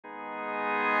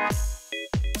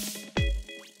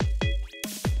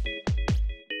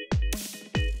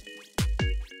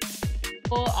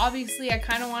Well, obviously, I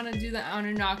kind of want to do the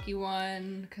Anunnaki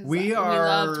one because we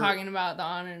love talking about the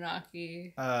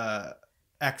Anunnaki. We're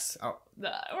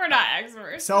not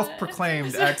experts.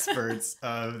 Self-proclaimed experts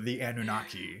of the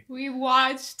Anunnaki. We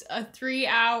watched a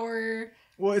 3-hour.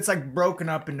 Well, it's like broken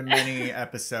up into many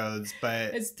episodes,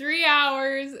 but it's 3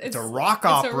 hours. It's a rock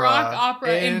opera. It's a rock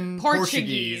opera in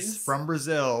Portuguese from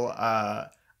Brazil.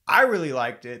 I really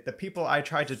liked it. The people I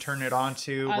tried to turn it on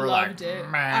to were like,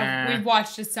 meh. We've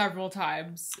watched it several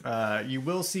times. You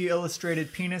will see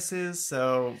illustrated penises,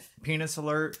 so penis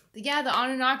alert. Yeah, the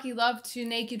Anunnaki love to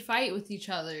naked fight with each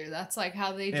other. That's like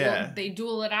how they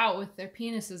duel it out with their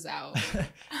penises out.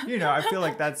 You know, I feel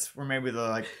like that's where maybe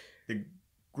the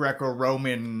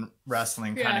Greco-Roman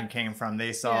wrestling kind of came from.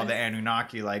 They saw the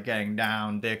Anunnaki like getting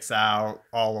down, dicks out,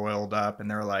 all oiled up,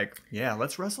 and they're like, yeah,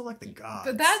 let's wrestle like the gods.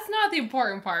 But that's not the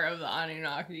important part of the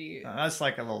Anunnaki. That's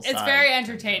like a little It's very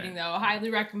entertaining, though. I highly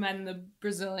recommend the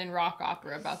Brazilian rock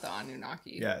opera about the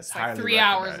Anunnaki. Yeah, it's like 3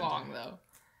 hours long, though.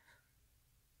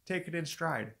 Take it in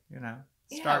stride, you know.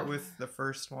 Start with the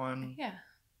first one. Yeah,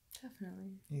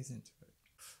 definitely. Ease into it.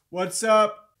 What's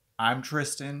up? I'm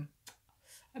Tristan.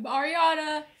 I'm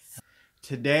Ariana.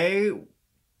 Today,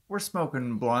 we're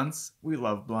smoking blunts. We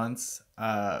love blunts,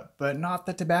 but not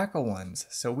the tobacco ones.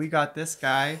 So we got this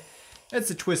guy. It's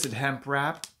a Twisted Hemp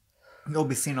wrap. You'll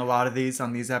be seeing a lot of these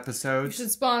on these episodes. You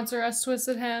should sponsor us,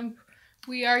 Twisted Hemp.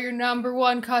 We are your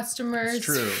 #1 customers. It's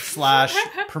true. /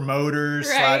 promoters.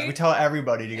 Right? We tell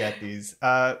everybody to get these.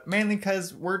 Mainly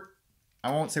because I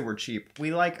won't say we're cheap.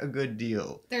 We like a good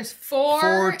deal. There's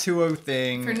 4 to a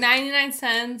thing. For 99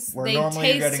 cents. They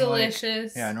taste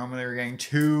delicious. Normally we're getting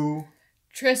 2.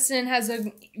 Tristan has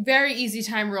a very easy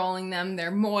time rolling them. They're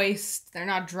moist. They're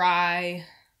not dry.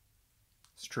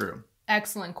 It's true.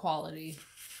 Excellent quality.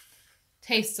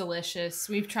 Tastes delicious.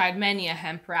 We've tried many a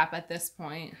hemp wrap at this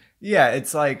point. Yeah,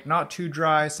 it's like not too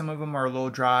dry. Some of them are a little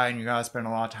dry and you gotta spend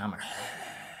a lot of time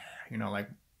like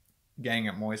getting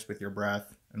it moist with your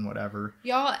breath and whatever.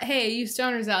 Y'all, hey, you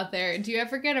stoners out there, do you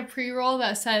ever get a pre-roll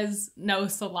that says no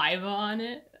saliva on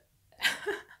it?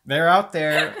 They're out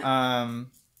there.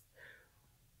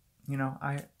 You know,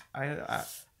 I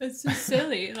it's just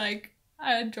silly. Like,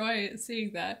 I enjoy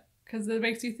seeing that because it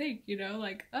makes you think, you know,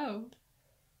 like, oh,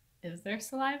 is there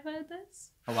saliva in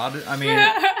this? A lot of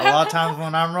times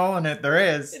when I'm rolling it,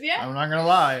 there is. Yeah. I'm not gonna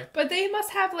lie. But they must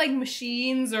have like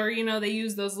machines or, you know, they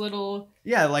use those little...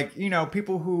 Yeah, like, you know,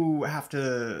 people who have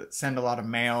to send a lot of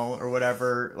mail or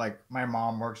whatever. Like, my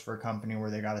mom works for a company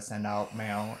where they gotta send out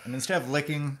mail. And instead of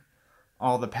licking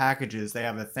all the packages, they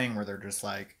have a thing where they're just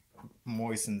like,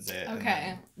 moistens it.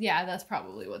 Okay. Yeah, that's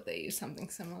probably what they use. Something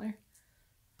similar.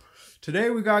 Today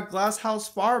we got Glass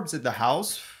House Farbs at the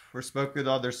house. We're smoking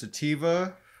all their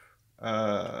sativa,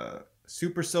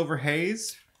 Super Silver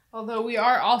Haze. Although we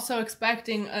are also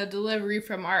expecting a delivery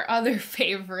from our other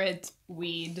favorite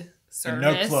weed service. The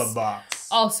NUGG CLUB box.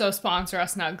 Also sponsor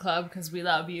us, NUGG CLUB, because we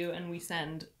love you and we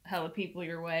send hella people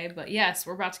your way. But yes,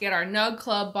 we're about to get our NUGG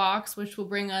CLUB box, which will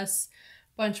bring us a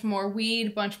bunch more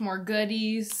weed, bunch more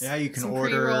goodies. Yeah, you can order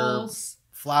pre-rolls,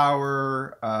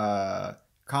 flower,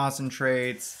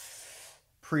 concentrates,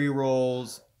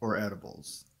 pre-rolls, or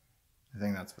edibles. I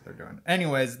think that's what they're doing.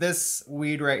 Anyways, this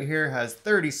weed right here has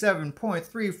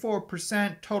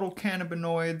 37.34% total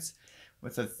cannabinoids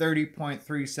with a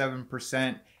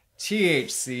 30.37%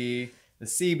 THC. The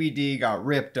CBD got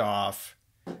ripped off,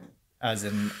 as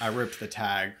in I ripped the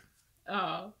tag.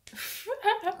 Oh.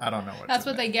 I don't know what that's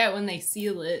what they get when they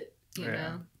seal it, you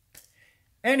know.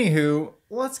 Anywho,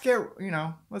 let's get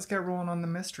rolling on the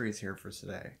mysteries here for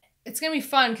today. It's going to be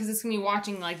fun because it's going to be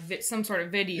watching like some sort of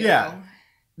video. Yeah.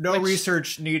 No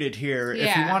research needed here. Yeah.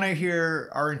 If you want to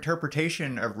hear our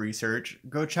interpretation of research,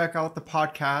 go check out the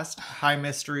podcast, High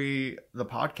Mystery, the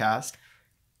podcast.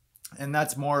 And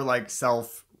that's more like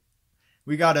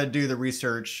we got to do the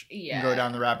research and go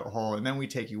down the rabbit hole, and then we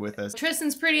take you with us.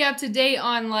 Tristan's pretty up to date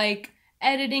on like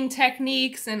editing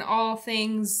techniques and all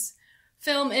things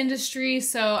film industry,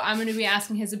 so I'm going to be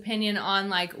asking his opinion on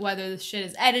like whether this shit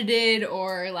is edited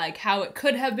or like how it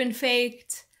could have been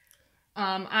faked.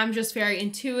 I'm just very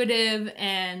intuitive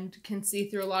and can see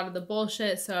through a lot of the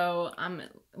bullshit, so I'm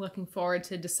looking forward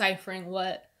to deciphering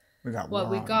what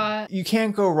we got. You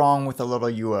can't go wrong with a little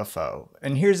UFO.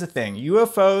 And here's the thing.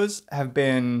 UFOs have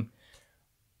been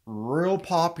real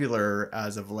popular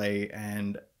as of late,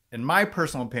 and in my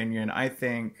personal opinion, I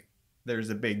think there's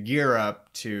a big gear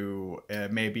up to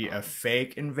maybe a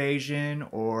fake invasion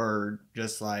or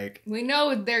just like... We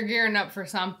know they're gearing up for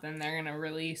something they're going to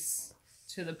release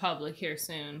to the public here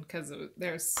soon because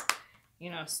there's, you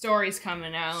know, stories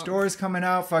coming out.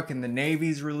 Fucking the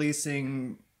Navy's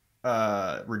releasing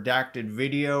redacted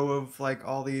video of like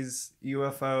all these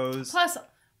UFOs. Plus,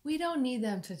 we don't need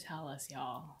them to tell us,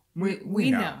 y'all.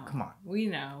 We know. Come on. We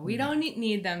know. We don't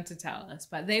need them to tell us,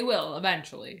 but they will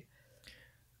eventually.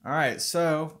 All right,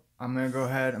 so I'm going to go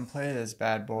ahead and play this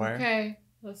bad boy. Okay,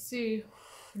 let's see.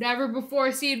 Never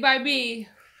before seen by me.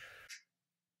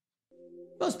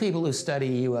 Most people who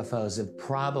study UFOs have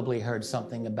probably heard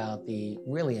something about the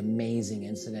really amazing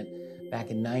incident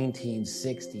back in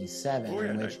 1967 in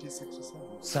which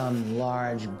 1967. some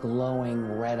large glowing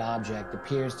red object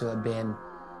appears to have been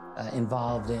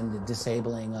involved in the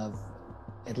disabling of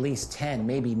at least 10,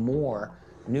 maybe more,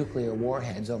 nuclear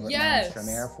warheads over at Malmstrom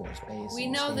Air Force Base. We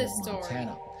in the know state this of story.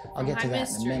 Montana. I'll get to that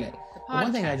in a minute. But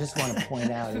one thing I just want to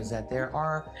point out is that there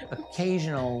are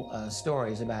occasional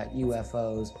stories about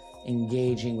UFOs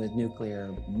engaging with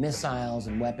nuclear missiles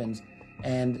and weapons,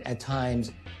 and at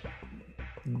times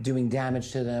doing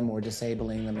damage to them or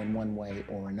disabling them in one way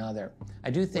or another.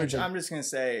 I do think Which I'm just going to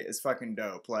say is fucking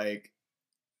dope. Like,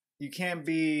 you can't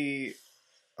be,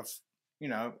 you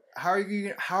know, how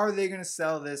are they going to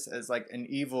sell this as like an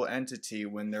evil entity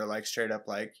when they're like straight up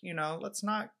like, you know, let's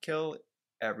not kill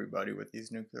everybody with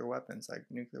these nuclear weapons. Like,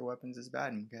 nuclear weapons is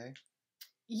bad, okay?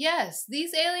 Yes,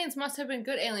 these aliens must have been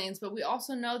good aliens, but we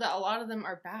also know that a lot of them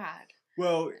are bad.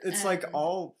 Well, it's like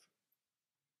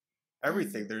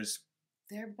everything.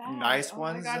 They're bad. Nice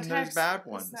ones and there's bad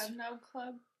ones. Is that NUGG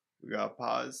CLUB? We gotta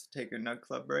pause, take a NUGG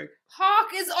CLUB break. Hawk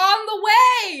is on the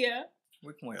way!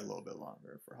 We can wait a little bit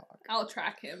longer for Hawk. I'll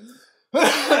track him. But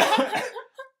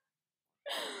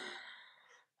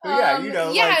yeah, you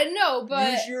know, yeah, like, no,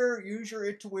 but use your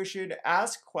intuition,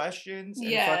 ask questions,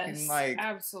 and fucking like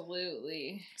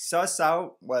absolutely suss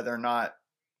out whether or not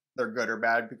they're good or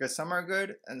bad, because some are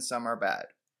good and some are bad.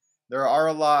 There are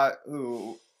a lot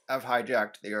who have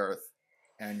hijacked the earth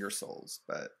and your souls,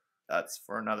 but that's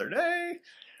for another day.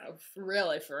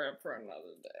 Really for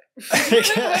another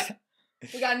day.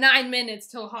 We got 9 minutes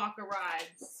till Hawk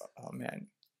arrives. Oh man.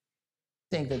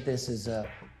 I think that this is a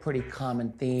pretty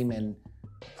common theme and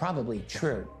probably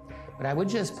true. But I would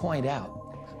just point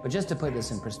out, but just to put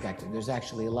this in perspective, there's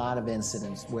actually a lot of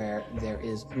incidents where there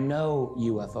is no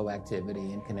UFO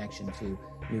activity in connection to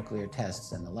nuclear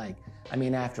tests and the like. I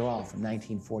mean, after all, from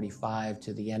 1945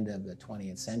 to the end of the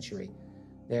 20th century,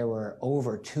 there were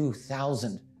over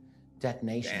 2,000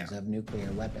 detonations of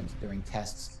nuclear weapons during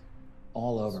tests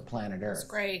all over planet Earth.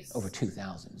 Disgrace. Over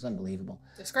 2,000. It's unbelievable.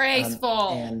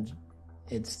 Disgraceful. And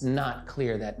it's not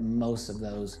clear that most of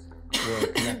those were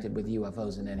connected with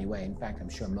UFOs in any way. In fact, I'm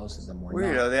sure most of them were not.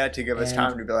 You know, they had to give us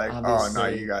time to be like, oh, no,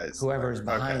 you guys. Whoever's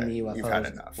behind the you've had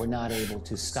UFOs enough. were not able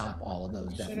to stop all of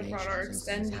those detonations. Should have brought our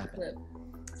extended clip.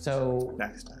 So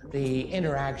next time, the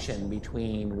interaction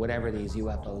between whatever these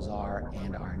UFOs are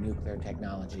and our nuclear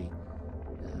technology,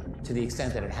 to the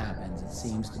extent that it happens, it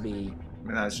seems to be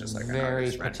that's just like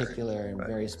very particular and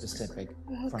very specific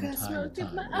from time to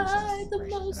time.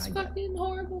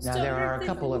 Now, there are a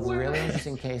couple of really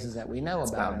interesting cases that we know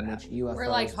about in which UFOs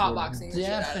were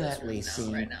definitely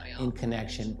seen in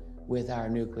connection with our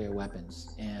nuclear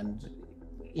weapons, and,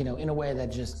 you know, in a way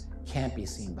that just can't be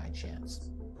seen by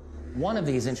chance. One of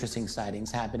these interesting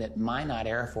sightings happened at Minot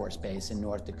Air Force Base in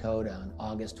North Dakota on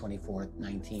August 24th,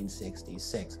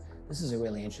 1966. This is a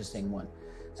really interesting one.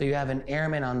 So you have an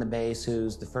airman on the base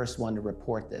who's the first one to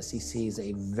report this. He sees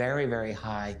a very, very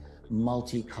high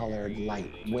multicolored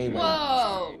light, way, way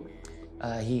up.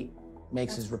 He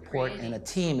makes his report, and a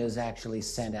team is actually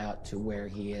sent out to where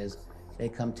he is. They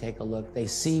come take a look. They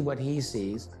see what he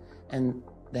sees, and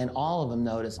then all of them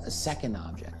notice a second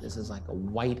object. This is like a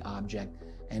white object,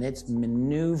 and it's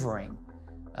maneuvering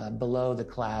below the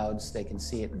clouds. They can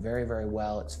see it very, very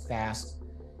well. It's fast,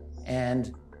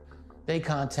 and they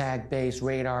contact base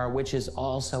radar, which is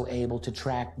also able to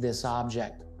track this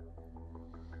object.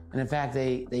 And in fact,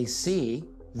 they see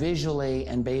visually,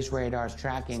 and base radar's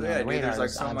tracking on the radar,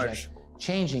 this object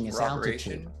changing its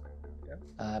altitude,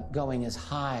 going as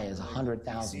high as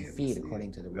 100,000 feet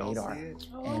according to the radar,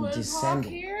 and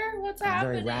descending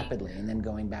very rapidly, and then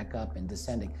going back up and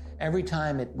descending. Every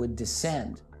time it would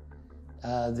descend,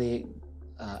 the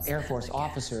Air Force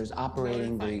officers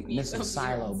operating the missile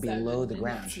silo below the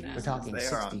ground, we're talking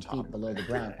 60 feet below the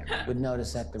ground, would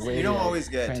notice that the radio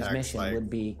transmission would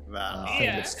be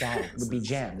scattered, would be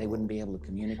jammed. They wouldn't be able to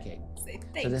communicate.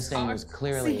 So this thing was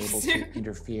clearly able to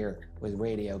interfere with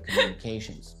radio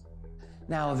communications.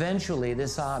 Now, eventually,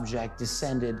 this object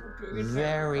descended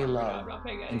very low.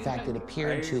 In fact, it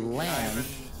appeared to land,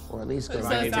 or at least go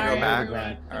back to the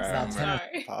ground. About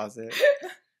 10 Pause it.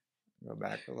 Go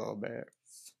back a little bit.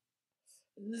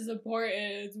 This is important.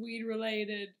 It's weed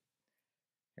related.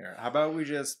 Here, how about we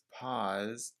just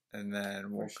pause and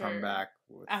then we'll come back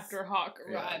with, after Hawk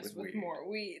arrives with more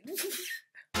weed.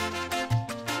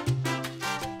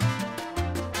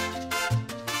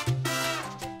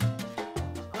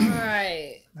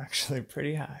 Alright. Actually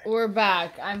pretty high. We're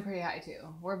back. I'm pretty high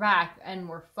too. We're back and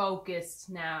we're focused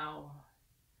now.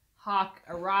 Hawk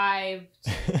arrived.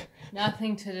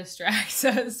 Nothing to distract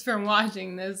us from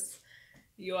watching this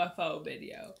UFO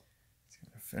video. It's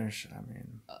gonna finish. I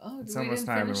mean, it's almost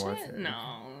not even worth it.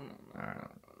 No.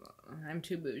 I'm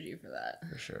too bougie for that.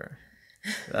 For sure.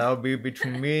 That'll be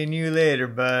between me and you later,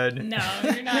 bud. No,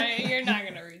 you're not. You're not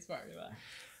gonna respond to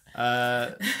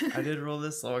that. I did roll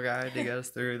this little guy to get us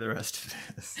through the rest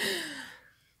of this,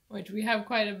 which we have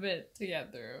quite a bit to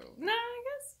get through. No, I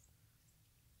guess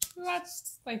we watched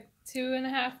like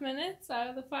 2.5 minutes out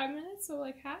of the 5 minutes, so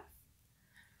like half.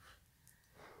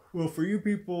 Well, for you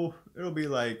people, it'll be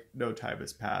like no time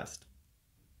has passed.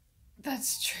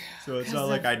 That's true. So it's not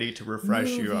like I need to refresh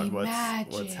you on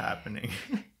what's happening.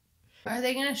 Are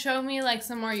they gonna show me like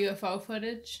some more UFO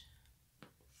footage?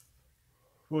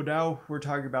 Well, now we're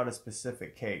talking about a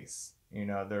specific case. You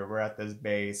know, we're at this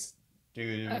base.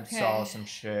 Dude saw some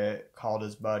shit, called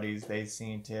his buddies, they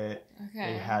seen it.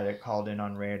 Okay. They had it called in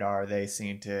on radar, they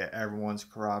seen it. Everyone's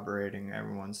corroborating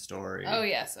everyone's story. Oh,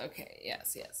 yes, okay.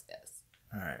 Yes.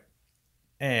 All right.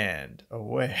 And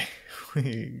away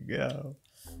we go.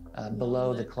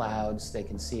 Below the clouds, they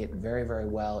can see it very, very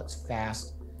well. It's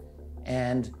fast.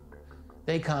 And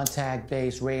they contact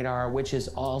base radar, which is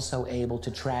also able to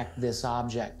track this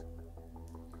object.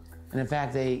 And in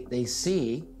fact, they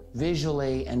see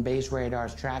visually and base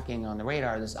radar's tracking on the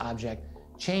radar this object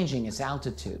changing its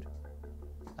altitude,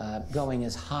 going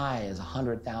as high as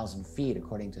 100,000 feet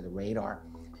according to the radar,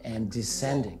 and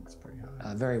descending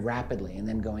very rapidly, and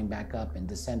then going back up and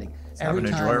descending. Every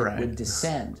time it would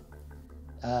descend,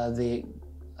 the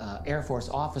Air Force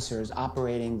officers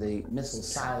operating the missile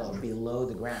silo below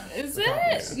the ground. Is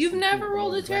it? You've never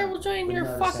rolled a terrible joint in your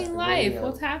fucking life.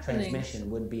 What's happening? Transmission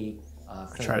would be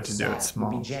tried to do it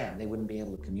small. Would be jammed. They wouldn't be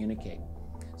able to communicate.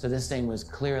 So this thing was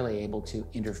clearly able to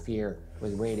interfere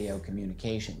with radio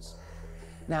communications.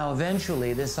 Now,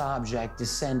 eventually, this object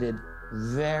descended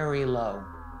very low.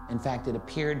 In fact, it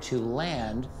appeared to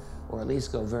land, or at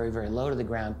least go very, very low to the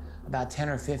ground, about 10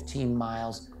 or 15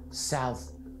 miles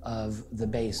south of the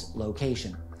base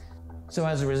location. So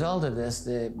as a result of this,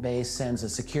 the base sends a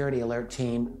security alert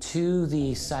team to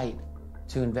the site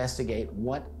to investigate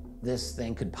what this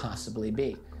thing could possibly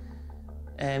be.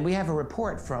 And we have a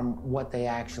report from what they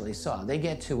actually saw. They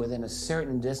get to within a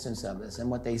certain distance of this, and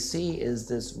what they see is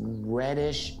this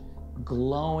reddish,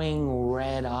 glowing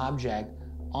red object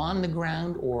on the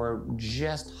ground or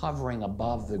just hovering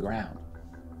above the ground.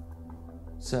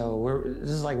 So this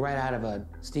is like right out of a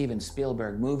Steven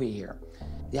Spielberg movie here.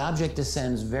 The object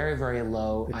descends very, very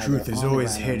low. The truth is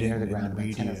always hidden in the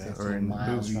media or in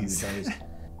movies.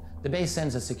 The base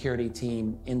sends a security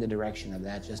team in the direction of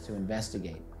that just to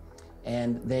investigate.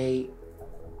 And they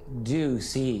do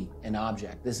see an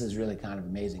object. This is really kind of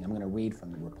amazing. I'm going to read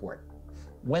from the report.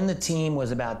 When the team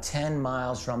was about 10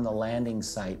 miles from the landing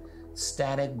site,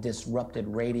 static disrupted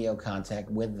radio contact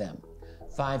with them.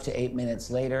 5 to 8 minutes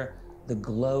later, the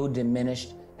glow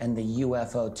diminished and the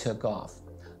UFO took off.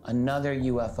 Another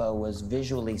UFO was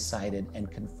visually sighted and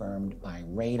confirmed by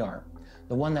radar.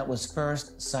 The one that was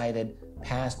first sighted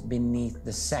passed beneath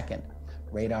the second.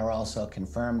 Radar also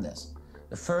confirmed this.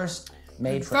 The first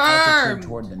made for altitude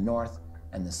toward the north,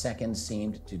 and the second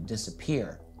seemed to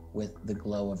disappear with the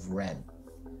glow of red.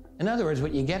 In other words,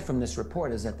 what you get from this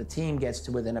report is that the team gets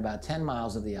to within about 10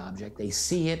 miles of the object. They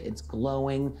see it, it's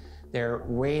glowing. Their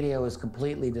radio is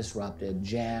completely disrupted,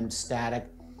 jammed, static.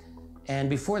 And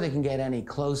before they can get any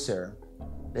closer,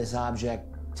 this object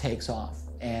takes off,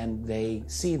 and they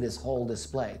see this whole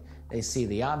display. They see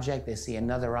the object, they see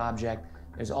another object.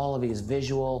 There's all of these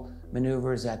visual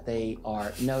maneuvers that they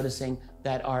are noticing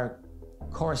that are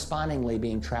correspondingly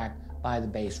being tracked by the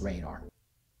base radar.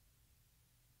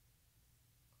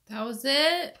 That was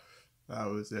it? That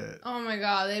was it. Oh my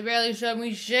god, they barely showed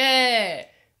me shit.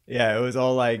 Yeah, it was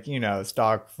all like, you know,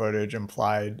 stock footage,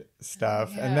 implied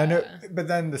stuff. Yeah. And then but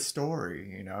then the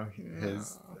story, you know,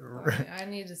 his... I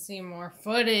need to see more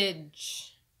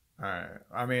footage. All right.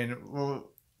 I mean,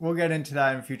 we'll get into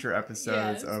that in future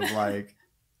episodes of like,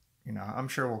 you know, I'm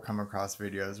sure we'll come across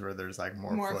videos where there's like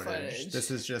more footage.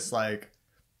 This is just like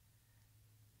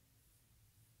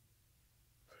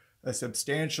a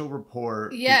substantial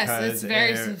report. Yes, it's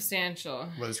very substantial.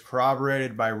 Was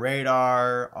corroborated by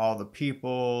radar, all the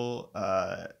people,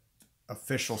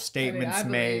 official statements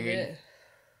made.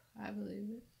 I believe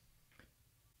it.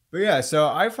 But yeah, so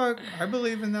I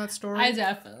believe in that story. I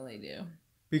definitely do.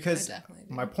 Because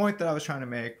my point that I was trying to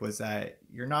make was that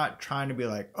you're not trying to be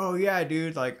like, oh yeah,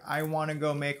 dude, like I want to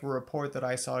go make a report that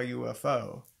I saw a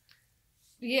UFO.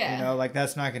 Yeah. You know, like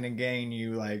that's not going to gain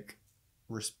you like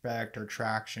respect or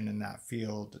traction in that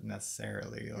field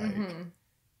necessarily. Like,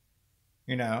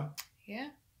 you know?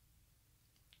 Yeah.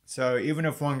 So even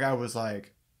if one guy was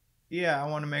like, yeah, I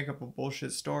want to make up a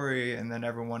bullshit story, and then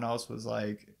everyone else was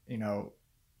like, you know,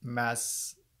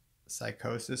 mass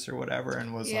psychosis or whatever,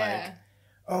 and was like,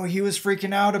 oh, he was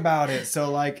freaking out about it, so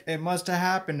like it must have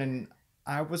happened and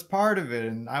I was part of it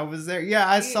and I was there. Yeah,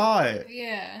 I saw it.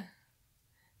 Yeah.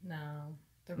 No.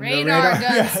 The radar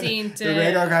doesn't seem to. The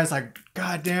radar guy's like,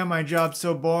 God damn, my job's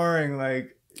so boring.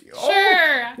 Like,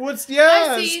 sure. Oh,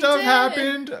 stuff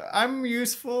happened. I'm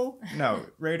useful. No,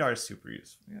 radar's super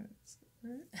useful.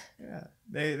 Yeah.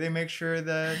 They make sure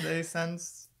that they send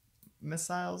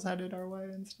missiles headed our way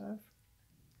and stuff.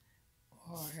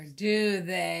 Or do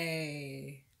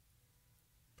they?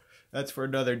 That's for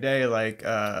another day. Like,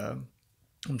 I'm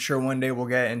sure one day we'll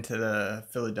get into the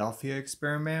Philadelphia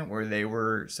experiment where they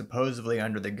were supposedly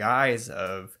under the guise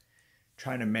of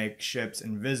trying to make ships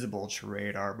invisible to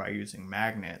radar by using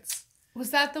magnets.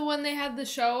 Was that the one they had the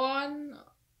show on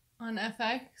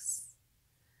FX?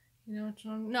 You know which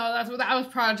one? No, that was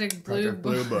Project Blue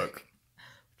Book.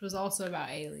 Which was also about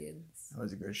aliens. That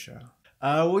was a good show.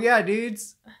 Well, yeah,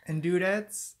 dudes and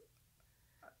dudettes,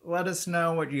 let us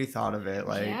know what you thought of it.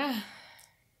 Like,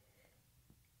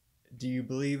 do you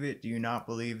believe it? Do you not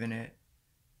believe in it?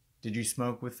 Did you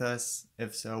smoke with us?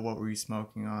 If so, what were you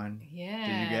smoking on? Yeah.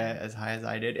 Did you get as high as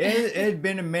I did? It had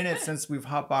been a minute since we've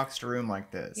hotboxed a room like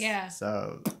this. Yeah.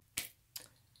 So,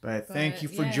 but thank you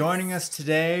for joining us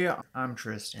today. I'm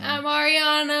Tristan. I'm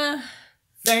Ariana.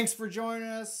 Thanks for joining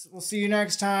us. We'll see you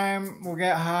next time. We'll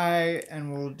get high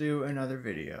and we'll do another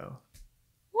video.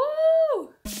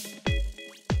 Woo!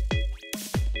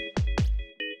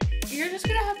 You're just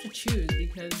gonna have to choose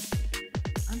because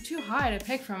I'm too high to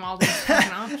pick from all these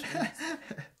fucking options.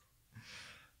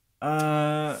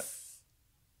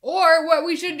 Or what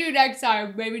we should do next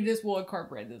time, maybe just we'll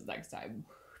incorporate this next time.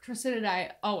 Tristan and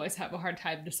I always have a hard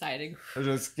time deciding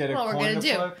just get what we're gonna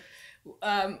do.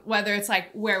 Whether it's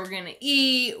like where we're gonna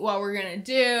eat, what we're gonna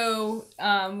do.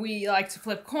 We like to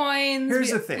flip coins.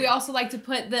 Here's the thing. We also like to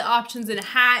put the options in a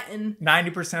hat and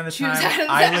 90% of the time,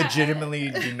 I legitimately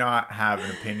do not have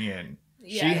an opinion.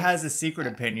 Yeah. She has a secret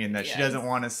opinion that she doesn't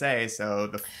want to say,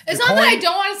 so it's not that I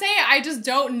don't want to say it. I just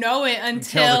don't know it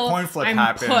until the coin flip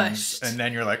happens, pushed. And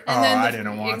then you're like, oh, I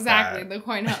didn't want that. Exactly, the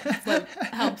coin flip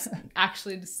helps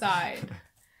actually decide.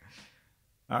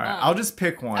 All right, I'll just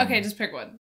pick one. Okay, just pick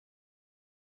one.